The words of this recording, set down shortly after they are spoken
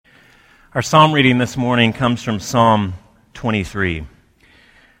Our psalm reading this morning comes from Psalm 23.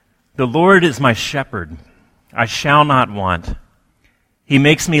 The Lord is my shepherd, I shall not want. He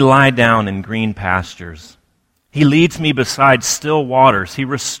makes me lie down in green pastures. He leads me beside still waters. He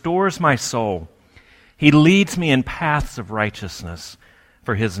restores my soul. He leads me in paths of righteousness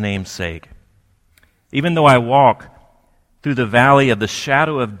for his name's sake. Even though I walk through the valley of the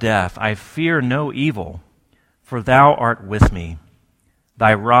shadow of death, I fear no evil, for thou art with me.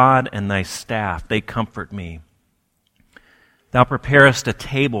 Thy rod and thy staff, they comfort me. Thou preparest a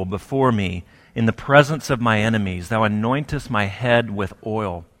table before me in the presence of my enemies. Thou anointest my head with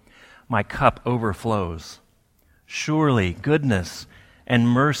oil. My cup overflows. Surely goodness and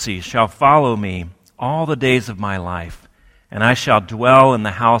mercy shall follow me all the days of my life, and I shall dwell in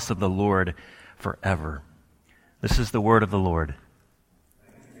the house of the Lord forever. This is the word of the Lord.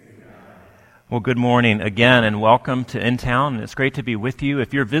 Well, good morning again, and welcome to In Town. It's great to be with you.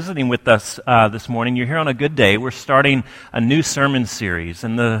 If you're visiting with us this morning, you're here on a good day. We're starting a new sermon series,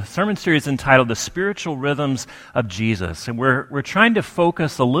 and the sermon series is entitled "The Spiritual Rhythms of Jesus." And we're trying to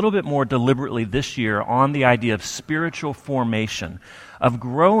focus a little bit more deliberately this year on the idea of spiritual formation, of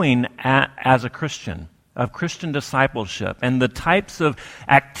growing as a Christian, of Christian discipleship, and the types of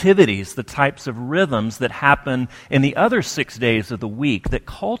activities, the types of rhythms that happen in the other 6 days of the week that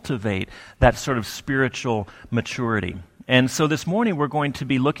cultivate that sort of spiritual maturity. And so this morning we're going to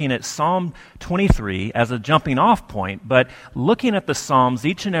be looking at Psalm 23 as a jumping off point, but looking at the Psalms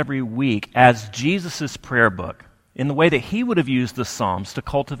each and every week as Jesus' prayer book, in the way that he would have used the Psalms to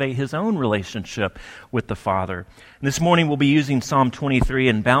cultivate his own relationship with the Father. And this morning we'll be using Psalm 23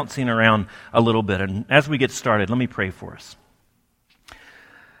 and bouncing around a little bit. And as we get started, let me pray for us.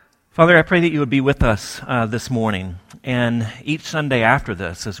 Father, I pray that you would be with us this morning and each Sunday after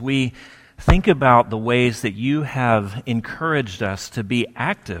this as we think about the ways that you have encouraged us to be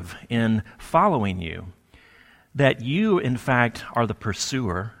active in following you. That you, in fact, are the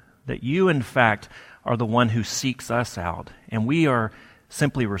pursuer. That you, in fact, are the one who seeks us out, and we are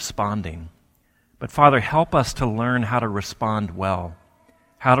simply responding. But Father, help us to learn how to respond well,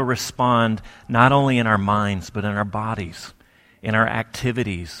 how to respond not only in our minds, but in our bodies, in our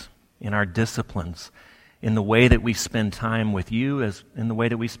activities, in our disciplines, in the way that we spend time with you, as in the way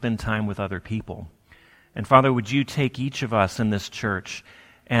that we spend time with other people. And Father, would you take each of us in this church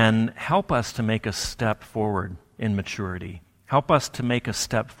and help us to make a step forward in maturity. Help us to make a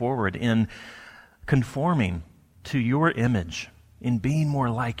step forward in conforming to your image, in being more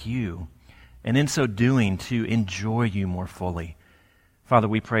like you, and in so doing to enjoy you more fully. Father,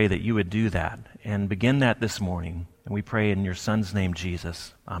 we pray that you would do that and begin that this morning. And we pray in your Son's name,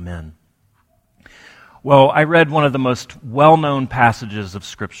 Jesus. Amen. Well, I read one of the most well-known passages of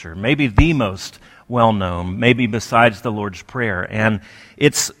Scripture, maybe the most well-known, maybe besides the Lord's Prayer. And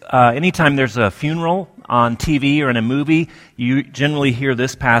it's anytime there's a funeral on TV or in a movie, you generally hear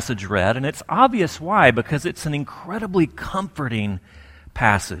this passage read. And it's obvious why, because it's an incredibly comforting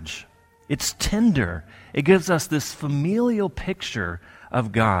passage. It's tender. It gives us this familial picture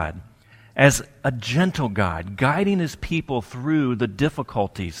of God as a gentle God, guiding his people through the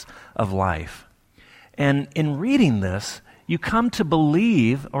difficulties of life. And in reading this, you come to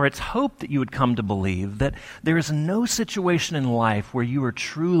believe, or it's hoped that you would come to believe, that there is no situation in life where you are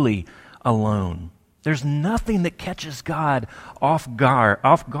truly alone. There's nothing that catches God off guard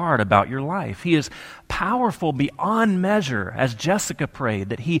about your life. He is powerful beyond measure, as Jessica prayed,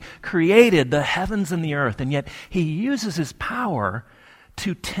 that he created the heavens and the earth, and yet he uses his power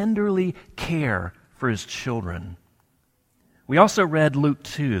to tenderly care for his children. We also read Luke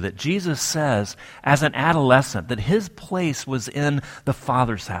 2, that Jesus says, as an adolescent, that his place was in the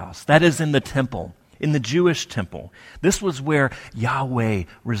Father's house. That is, in the temple, in the Jewish temple. This was where Yahweh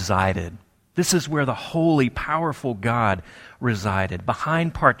resided. This is where the holy, powerful God resided,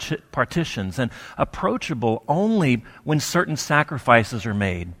 behind partitions and approachable only when certain sacrifices are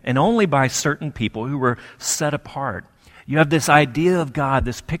made, and only by certain people who were set apart. You have this idea of God,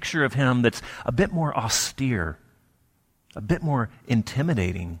 this picture of him that's a bit more austere, a bit more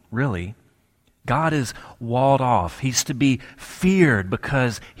intimidating, really. God is walled off. He's to be feared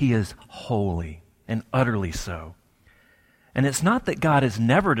because he is holy, and utterly so. And it's not that God is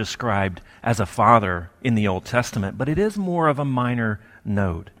never described as a father in the Old Testament, but it is more of a minor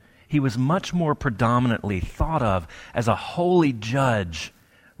note. He was much more predominantly thought of as a holy judge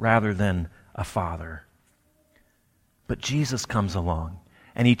rather than a father. But Jesus comes along,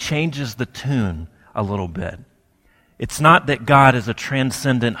 and he changes the tune a little bit. It's not that God as a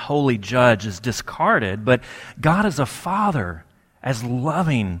transcendent holy judge is discarded, but God as a father, as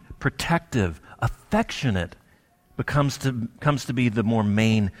loving, protective, affectionate, comes to be the more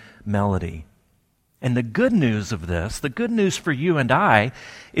main melody. And the good news of this, the good news for you and I,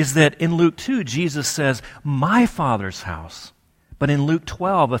 is that in Luke 2, Jesus says, my Father's house. But in Luke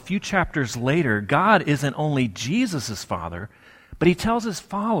 12, a few chapters later, God isn't only Jesus' Father, but he tells his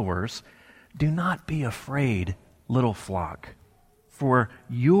followers, do not be afraid, little flock, for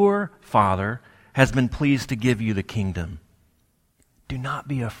your Father has been pleased to give you the kingdom. Do not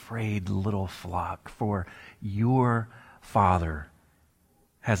be afraid, little flock, for your Father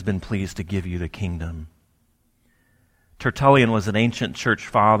has been pleased to give you the kingdom. Tertullian was an ancient church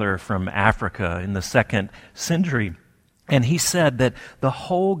father from Africa in the 2nd century, and he said that the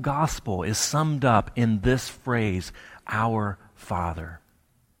whole gospel is summed up in this phrase, our Father.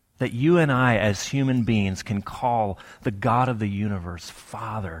 That you and I as human beings can call the God of the universe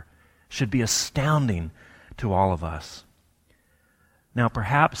Father should be astounding to all of us. Now,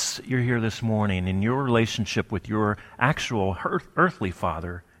 perhaps you're here this morning and your relationship with your actual earthly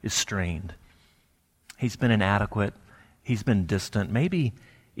father is strained. He's been inadequate. He's been distant, maybe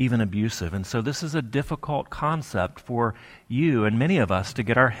even abusive. And so this is a difficult concept for you and many of us to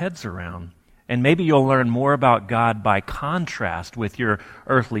get our heads around. And maybe you'll learn more about God by contrast with your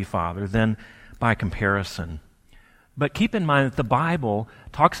earthly father than by comparison. But keep in mind that the Bible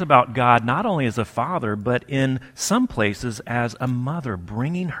talks about God not only as a father, but in some places as a mother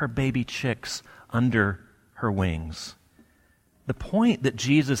bringing her baby chicks under her wings. The point that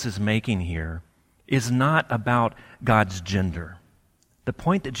Jesus is making here is not about God's gender. The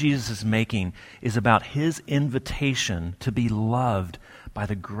point that Jesus is making is about his invitation to be loved by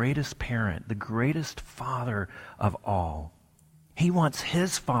the greatest parent, the greatest father of all. He wants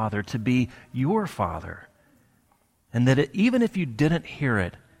his father to be your father. And that even if you didn't hear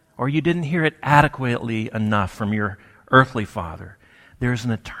it, or you didn't hear it adequately enough from your earthly father, there's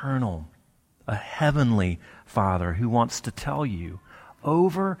an eternal, a heavenly Father who wants to tell you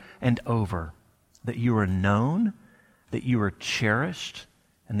over and over that you are known, that you are cherished,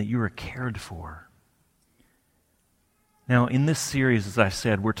 and that you are cared for. Now, in this series, as I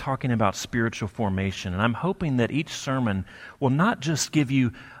said, we're talking about spiritual formation, and I'm hoping that each sermon will not just give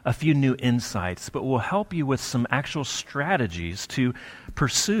you a few new insights, but will help you with some actual strategies to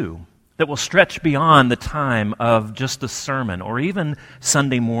pursue that will stretch beyond the time of just the sermon or even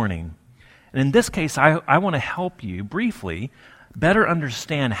Sunday morning. And in this case, I want to help you briefly better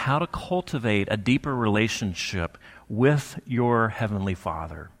understand how to cultivate a deeper relationship with your Heavenly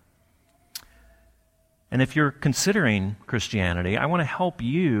Father. And if you're considering Christianity, I want to help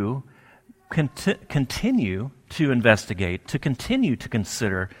you continue to investigate, to continue to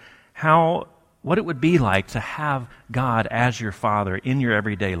consider what it would be like to have God as your Father in your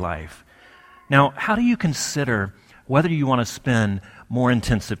everyday life. Now, how do you consider whether you want to spend more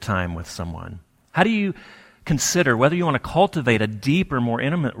intensive time with someone? How do you consider whether you want to cultivate a deeper, more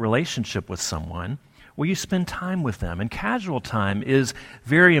intimate relationship with someone? Will you spend time with them? And casual time is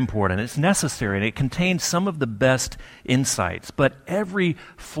very important. It's necessary, and it contains some of the best insights. But every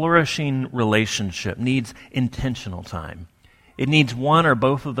flourishing relationship needs intentional time. It needs one or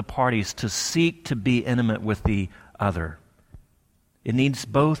both of the parties to seek to be intimate with the other. It needs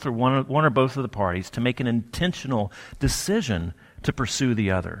both or one or both of the parties to make an intentional decision to pursue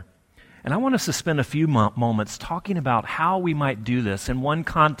the other. And I want us to spend a few moments talking about how we might do this in one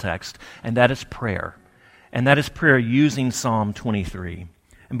context, and that is prayer. And that is prayer using Psalm 23.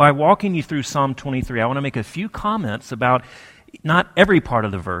 And by walking you through Psalm 23, I want to make a few comments about not every part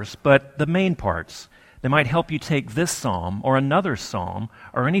of the verse, but the main parts. They might help you take this psalm or another psalm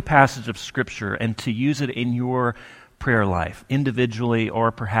or any passage of Scripture and to use it in your prayer life, individually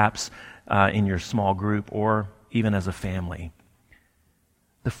or perhaps in your small group or even as a family.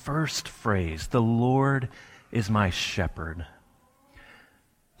 The first phrase, the Lord is my shepherd.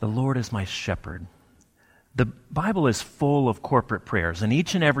 The Lord is my shepherd. The Bible is full of corporate prayers, and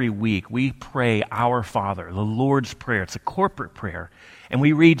each and every week we pray our Father, the Lord's Prayer. It's a corporate prayer. And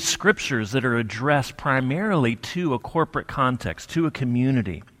we read scriptures that are addressed primarily to a corporate context, to a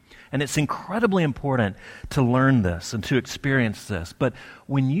community. And it's incredibly important to learn this and to experience this. But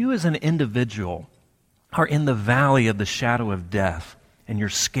when you as an individual are in the valley of the shadow of death and you're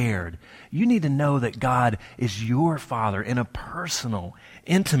scared, you need to know that God is your Father in a personal,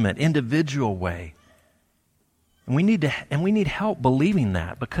 intimate, individual way. And we need help believing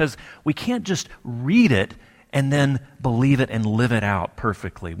that, because we can't just read it and then believe it and live it out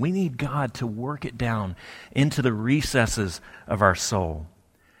perfectly. We need God to work it down into the recesses of our soul.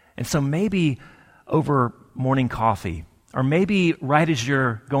 And so maybe over morning coffee, or maybe right as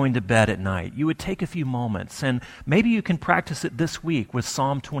you're going to bed at night, you would take a few moments, and maybe you can practice it this week with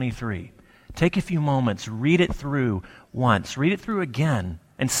Psalm 23. Take a few moments, read it through once, read it through again,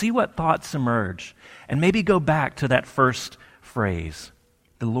 and see what thoughts emerge. And maybe go back to that first phrase,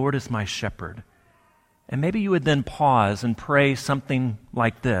 "The Lord is my shepherd." And maybe you would then pause and pray something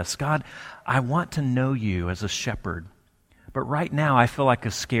like this: God, I want to know you as a shepherd, but right now I feel like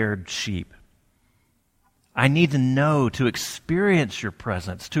a scared sheep. I need to know, to experience your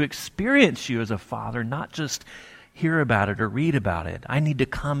presence, to experience you as a father, not just hear about it or read about it. I need to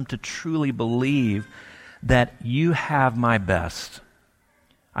come to truly believe that you have my best.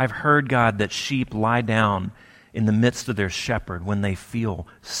 I've heard, God, that sheep lie down in the midst of their shepherd when they feel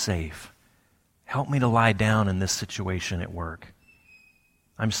safe. Help me to lie down in this situation at work.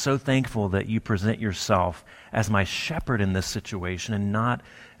 I'm so thankful that you present yourself as my shepherd in this situation and not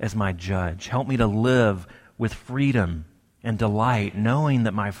as my judge. Help me to live with freedom and delight, knowing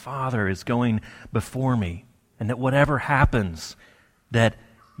that my Father is going before me, and that whatever happens, that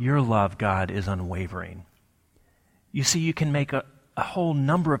your love, God, is unwavering. You see, you can make a whole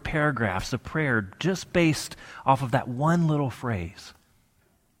number of paragraphs of prayer just based off of that one little phrase.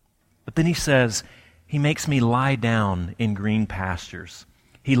 But then he says, he makes me lie down in green pastures.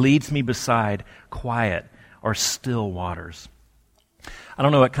 He leads me beside quiet or still waters. I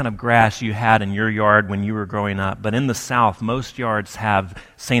don't know what kind of grass you had in your yard when you were growing up, but in the South, most yards have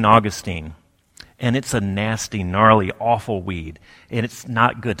St. Augustine. And it's a nasty, gnarly, awful weed. And it's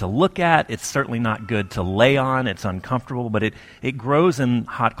not good to look at. It's certainly not good to lay on. It's uncomfortable, but it grows in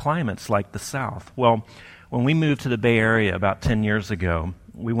hot climates like the South. Well, when we moved to the Bay Area about 10 years ago,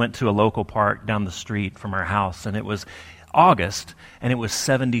 we went to a local park down the street from our house, and it was August, and it was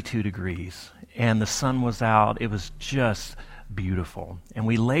 72 degrees. And the sun was out. It was just beautiful. And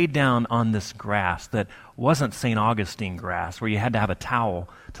we laid down on this grass that wasn't St. Augustine grass where you had to have a towel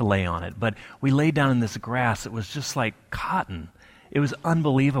to lay on it, but we laid down in this grass that was just like cotton. It was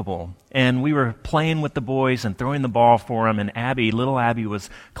unbelievable. And we were playing with the boys and throwing the ball for them, and little Abby was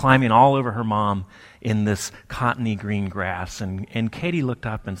climbing all over her mom in this cottony green grass. And Katie looked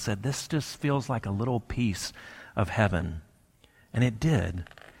up and said, "This just feels like a little piece of heaven." And it did.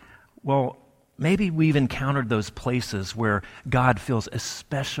 Well, maybe we've encountered those places where God feels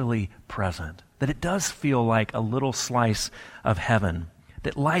especially present, that it does feel like a little slice of heaven,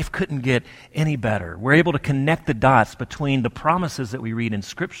 that life couldn't get any better. We're able to connect the dots between the promises that we read in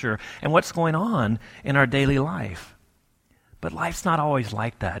Scripture and what's going on in our daily life. But life's not always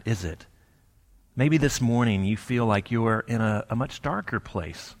like that, is it? Maybe this morning you feel like you're in a much darker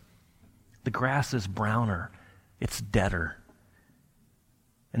place. The grass is browner. It's deader.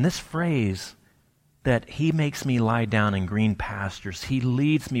 And this phrase, that he makes me lie down in green pastures, he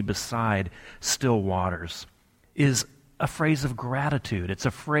leads me beside still waters, is a phrase of gratitude. It's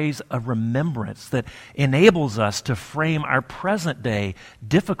a phrase of remembrance that enables us to frame our present day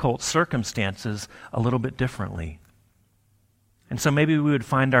difficult circumstances a little bit differently. And so maybe we would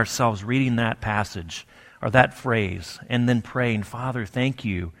find ourselves reading that passage or that phrase and then praying, "Father, thank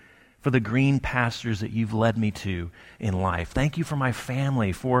you for the green pastures that you've led me to in life. Thank you for my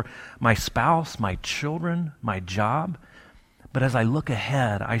family, for my spouse, my children, my job. But as I look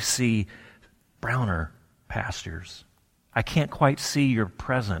ahead, I see browner pastures. I can't quite see your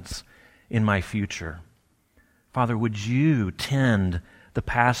presence in my future. Father, would you tend the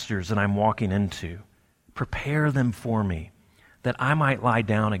pastures that I'm walking into? Prepare them for me, that I might lie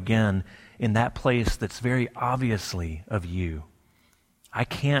down again in that place that's very obviously of you. I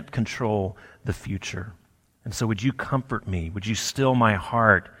can't control the future. And so would you comfort me? Would you still my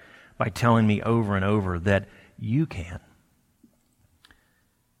heart by telling me over and over that you can?"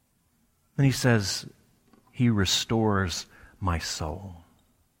 Then he says, he restores my soul.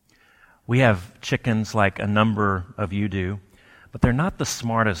 We have chickens like a number of you do, but they're not the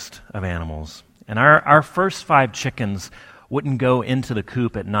smartest of animals. And our first 5 chickens wouldn't go into the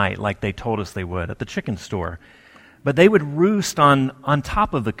coop at night like they told us they would at the chicken store. But they would roost on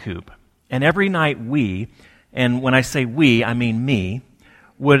top of the coop. And every night and when I say we, I mean me,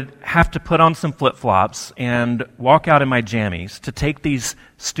 would have to put on some flip-flops and walk out in my jammies to take these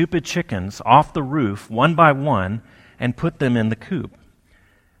stupid chickens off the roof one by one and put them in the coop.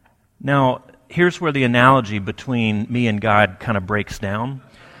 Now, here's where the analogy between me and God kind of breaks down,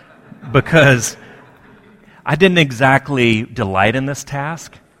 because I didn't exactly delight in this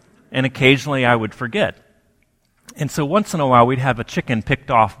task, and occasionally I would forget. And so once in a while, we'd have a chicken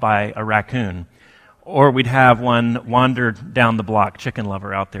picked off by a raccoon, or we'd have one wandered down the block. Chicken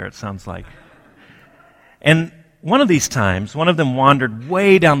lover out there, it sounds like. And one of these times, one of them wandered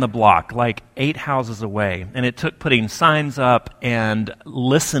way down the block, like 8 houses away, and it took putting signs up and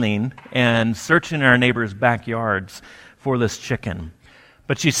listening and searching our neighbors' backyards for this chicken.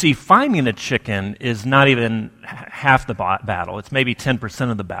 But you see, finding a chicken is not even half the battle. It's maybe 10%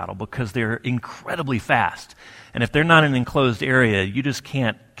 of the battle because they're incredibly fast. And if they're not in an enclosed area, you just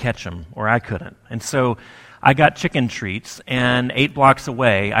can't catch them, or I couldn't. And so I got chicken treats, and 8 blocks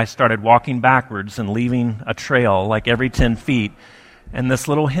away, I started walking backwards and leaving a trail like every 10 feet. And this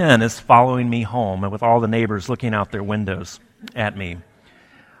little hen is following me home, and with all the neighbors looking out their windows at me.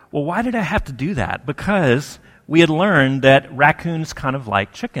 Well, why did I have to do that? Because we had learned that raccoons kind of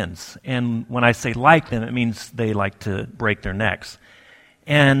like chickens. And when I say like them, it means they like to break their necks.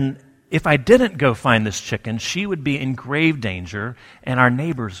 And if I didn't go find this chicken, she would be in grave danger, and our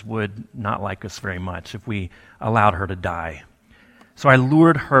neighbors would not like us very much if we allowed her to die. So I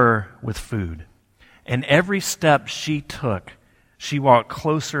lured her with food. And every step she took, she walked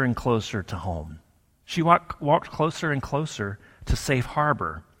closer and closer to home. She walked closer and closer to safe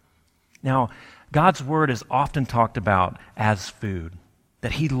harbor. Now, God's word is often talked about as food,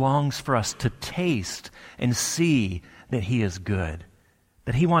 that he longs for us to taste and see that he is good,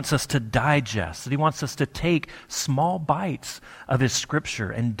 that he wants us to digest, that he wants us to take small bites of his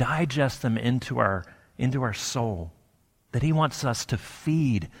scripture and digest them into our soul, that he wants us to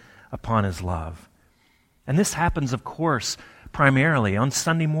feed upon his love. And this happens, of course, primarily on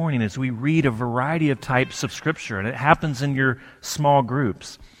Sunday morning as we read a variety of types of scripture, and it happens in your small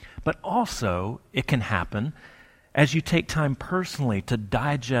groups. But also, it can happen as you take time personally to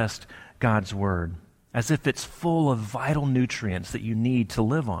digest God's word, as if it's full of vital nutrients that you need to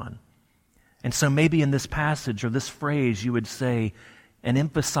live on. And so maybe in this passage or this phrase you would say and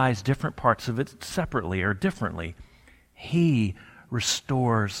emphasize different parts of it separately or differently. He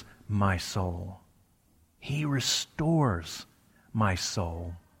restores my soul. He restores my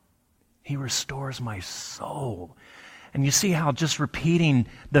soul. He restores my soul. And you see how just repeating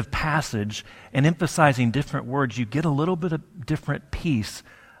the passage and emphasizing different words, you get a little bit of different piece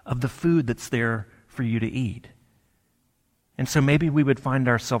of the food that's there for you to eat. And so maybe we would find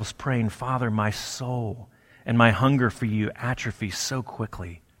ourselves praying, Father, my soul and my hunger for you atrophy so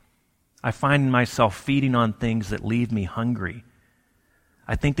quickly. I find myself feeding on things that leave me hungry.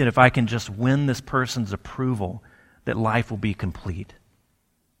 I think that if I can just win this person's approval, that life will be complete.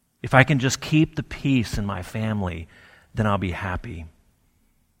 If I can just keep the peace in my family, then I'll be happy.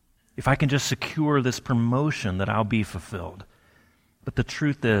 If I can just secure this promotion, that I'll be fulfilled. But the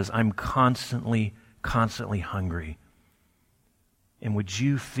truth is, I'm constantly hungry. And would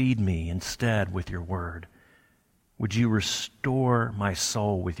you feed me instead with your word? Would you restore my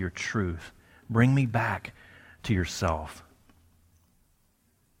soul with your truth? Bring me back to yourself.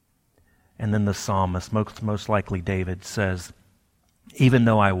 And then the psalmist, most likely David, says, even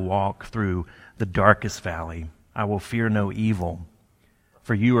though I walk through the darkest valley, I will fear no evil,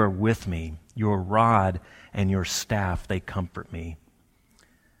 for you are with me. Your rod and your staff, they comfort me.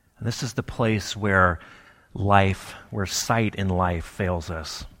 And this is the place where sight in life fails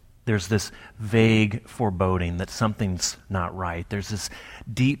us. There's this vague foreboding that something's not right. There's this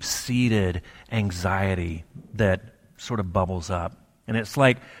deep-seated anxiety that sort of bubbles up. And it's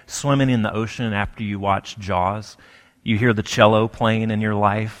like swimming in the ocean after you watch Jaws. You hear the cello playing in your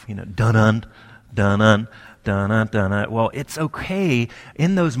life, dun-dun, dun-dun, dun-dun, dun-dun. Well, it's okay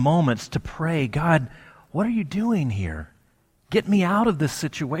in those moments to pray, God, what are you doing here? Get me out of this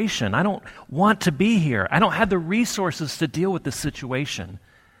situation. I don't want to be here. I don't have the resources to deal with this situation.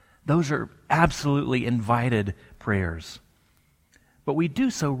 Those are absolutely invited prayers. But we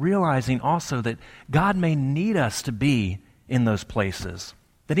do so realizing also that God may need us to be in those places,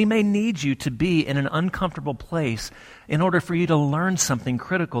 that he may need you to be in an uncomfortable place in order for you to learn something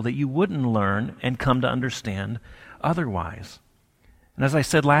critical that you wouldn't learn and come to understand otherwise. And as I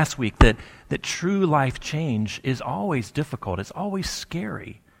said last week, that true life change is always difficult. It's always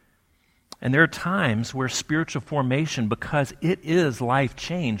scary. And there are times where spiritual formation, because it is life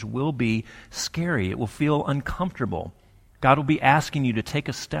change, will be scary. It will feel uncomfortable. God will be asking you to take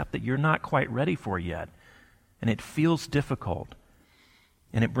a step that you're not quite ready for yet. And it feels difficult.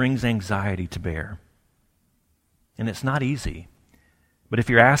 And it brings anxiety to bear. And it's not easy. But if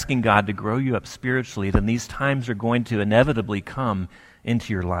you're asking God to grow you up spiritually, then these times are going to inevitably come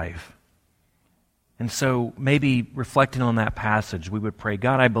into your life. And so maybe reflecting on that passage, we would pray,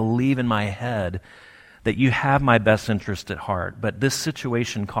 God, I believe in my head that you have my best interest at heart, but this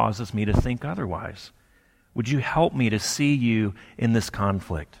situation causes me to think otherwise. Would you help me to see you in this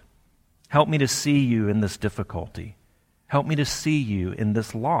conflict? Help me to see you in this difficulty. Help me to see you in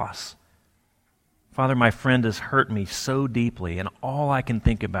this loss. Father, my friend has hurt me so deeply, and all I can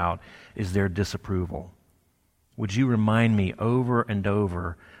think about is their disapproval. Would you remind me over and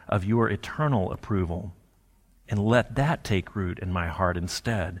over of your eternal approval and let that take root in my heart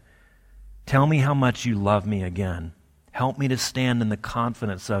instead. Tell me how much you love me again. Help me to stand in the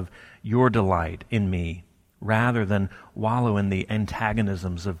confidence of your delight in me rather than wallow in the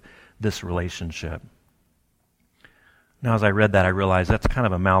antagonisms of this relationship. Now, as I read that, I realized that's kind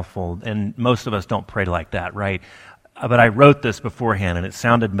of a mouthful, and most of us don't pray like that, right? But I wrote this beforehand, and it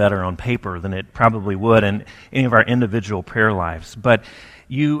sounded better on paper than it probably would in any of our individual prayer lives. But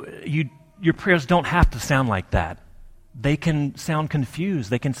your prayers don't have to sound like that. They can sound confused.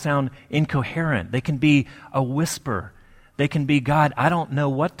 They can sound incoherent. They can be a whisper. They can be, God, I don't know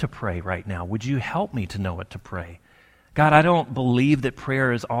what to pray right now. Would you help me to know what to pray? God, I don't believe that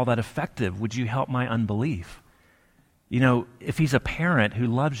prayer is all that effective. Would you help my unbelief? You know, if he's a parent who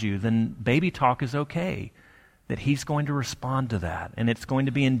loves you, then baby talk is okay. That he's going to respond to that, and it's going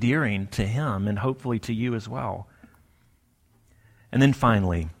to be endearing to him and hopefully to you as well. And then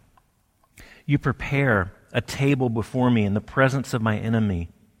finally, you prepare a table before me in the presence of my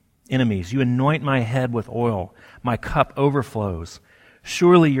enemies. You anoint my head with oil. My cup overflows.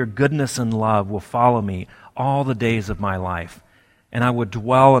 Surely your goodness and love will follow me all the days of my life, and I will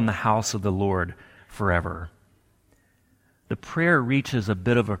dwell in the house of the Lord forever. The prayer reaches a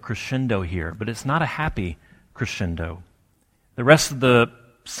bit of a crescendo here, but it's not a happy crescendo. The rest of the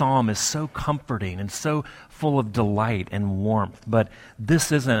psalm is so comforting and so full of delight and warmth, but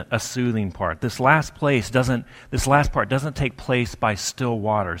this isn't a soothing part. This last part doesn't take place by still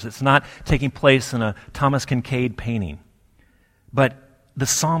waters. It's not taking place in a Thomas Kinkade painting. But the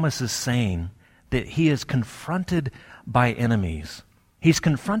psalmist is saying that he is confronted by enemies. He's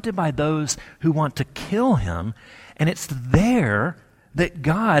confronted by those who want to kill him, and it's there that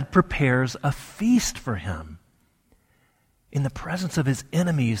God prepares a feast for him. In the presence of his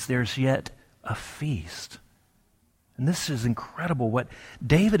enemies, there's yet a feast. And this is incredible. What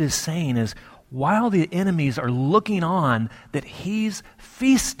David is saying is, while the enemies are looking on, that he's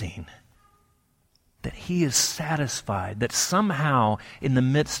feasting, that he is satisfied, that somehow in the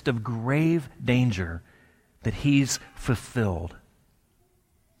midst of grave danger, that he's fulfilled.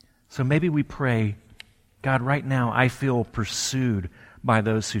 So maybe we pray, God, right now I feel pursued by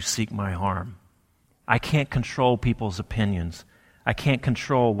those who seek my harm. I can't control people's opinions. I can't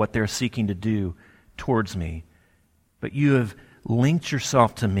control what they're seeking to do towards me. But you have linked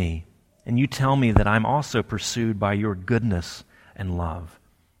yourself to me, and you tell me that I'm also pursued by your goodness and love.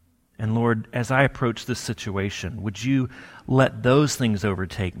 And Lord, as I approach this situation, would you let those things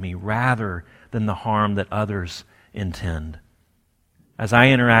overtake me rather than the harm that others intend? As I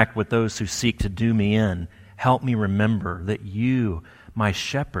interact with those who seek to do me in, help me remember that you, my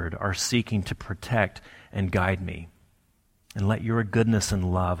shepherd, are seeking to protect and guide me. And let your goodness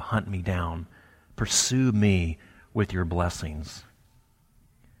and love hunt me down. Pursue me with your blessings.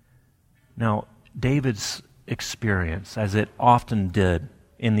 Now, David's experience, as it often did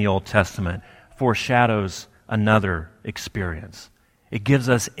in the Old Testament, foreshadows another experience. It gives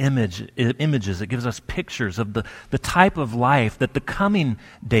us images, it gives us pictures of the type of life that the coming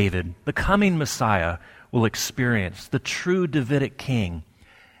David, the coming Messiah, will experience, the true Davidic king.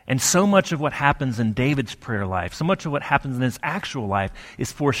 And so much of what happens in David's prayer life, so much of what happens in his actual life,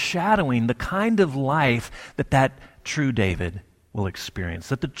 is foreshadowing the kind of life that true David will experience,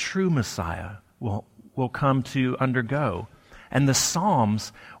 that the true Messiah will come to undergo. And the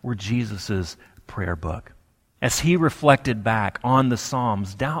Psalms were Jesus' prayer book. As he reflected back on the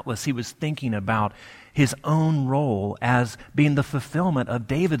Psalms, doubtless he was thinking about his own role as being the fulfillment of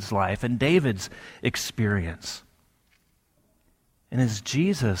David's life and David's experience. And as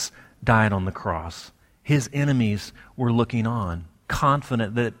Jesus died on the cross, his enemies were looking on,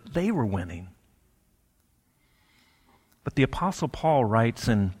 confident that they were winning. But the Apostle Paul writes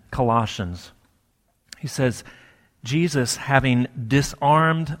in Colossians, he says, Jesus, having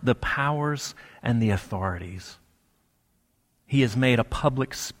disarmed the powers and the authorities, he has made a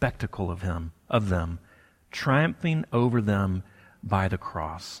public spectacle of them, triumphing over them by the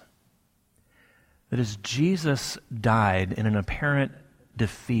cross. That as Jesus died in an apparent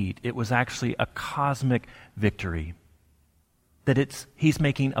defeat, it was actually a cosmic victory. That he's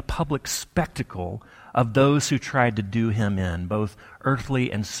making a public spectacle of those who tried to do him in, both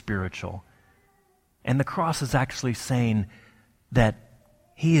earthly and spiritual. And the cross is actually saying that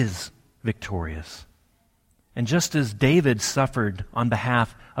he is victorious. And just as David suffered on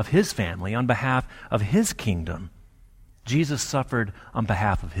behalf of his family, on behalf of his kingdom, Jesus suffered on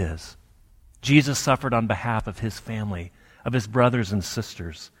behalf of his. Jesus suffered on behalf of his family, of his brothers and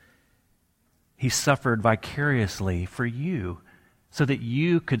sisters. He suffered vicariously for you so that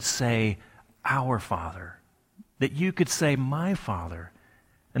you could say, our Father, that you could say, my Father,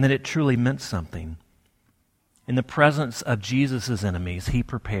 and that it truly meant something. in the presence of Jesus' enemies, he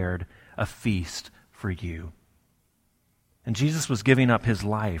prepared a feast for you. And Jesus was giving up his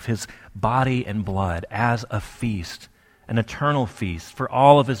life, his body and blood, as a feast, an eternal feast for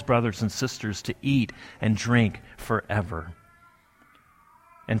all of his brothers and sisters to eat and drink forever.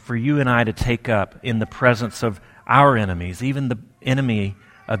 And for you and I to take up in the presence of our enemies, even the enemy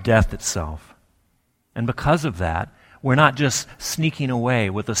of death itself. And because of that, we're not just sneaking away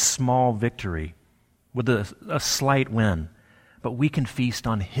with a small victory, with a slight win, but we can feast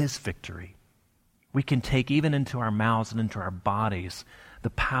on his victory. We can take even into our mouths and into our bodies the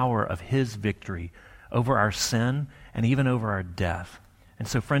power of his victory over our sin and even over our death. And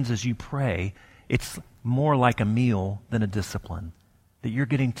so, friends, as you pray, it's more like a meal than a discipline, that you're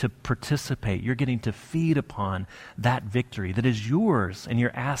getting to participate, you're getting to feed upon that victory that is yours, and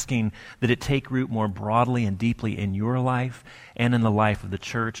you're asking that it take root more broadly and deeply in your life and in the life of the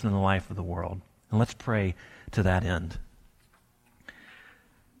church and in the life of the world. And let's pray to that end.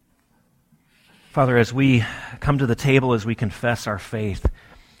 Father, as we come to the table, as we confess our faith,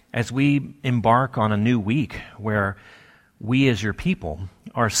 as we embark on a new week where we as your people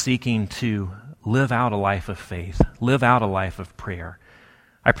are seeking to live out a life of faith, live out a life of prayer,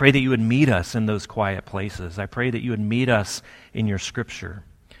 I pray that you would meet us in those quiet places. I pray that you would meet us in your Scripture.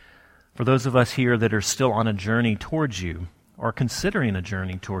 For those of us here that are still on a journey towards you or considering a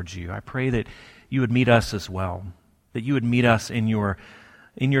journey towards you, I pray that you would meet us as well, that you would meet us in your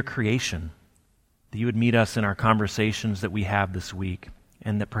creation, that you would meet us in our conversations that we have this week,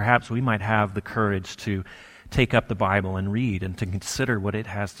 and that perhaps we might have the courage to take up the Bible and read and to consider what it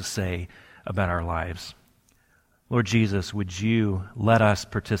has to say about our lives. Lord Jesus, would you let us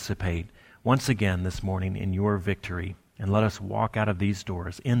participate once again this morning in your victory, and let us walk out of these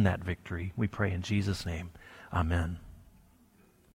doors in that victory. We pray in Jesus' name. Amen.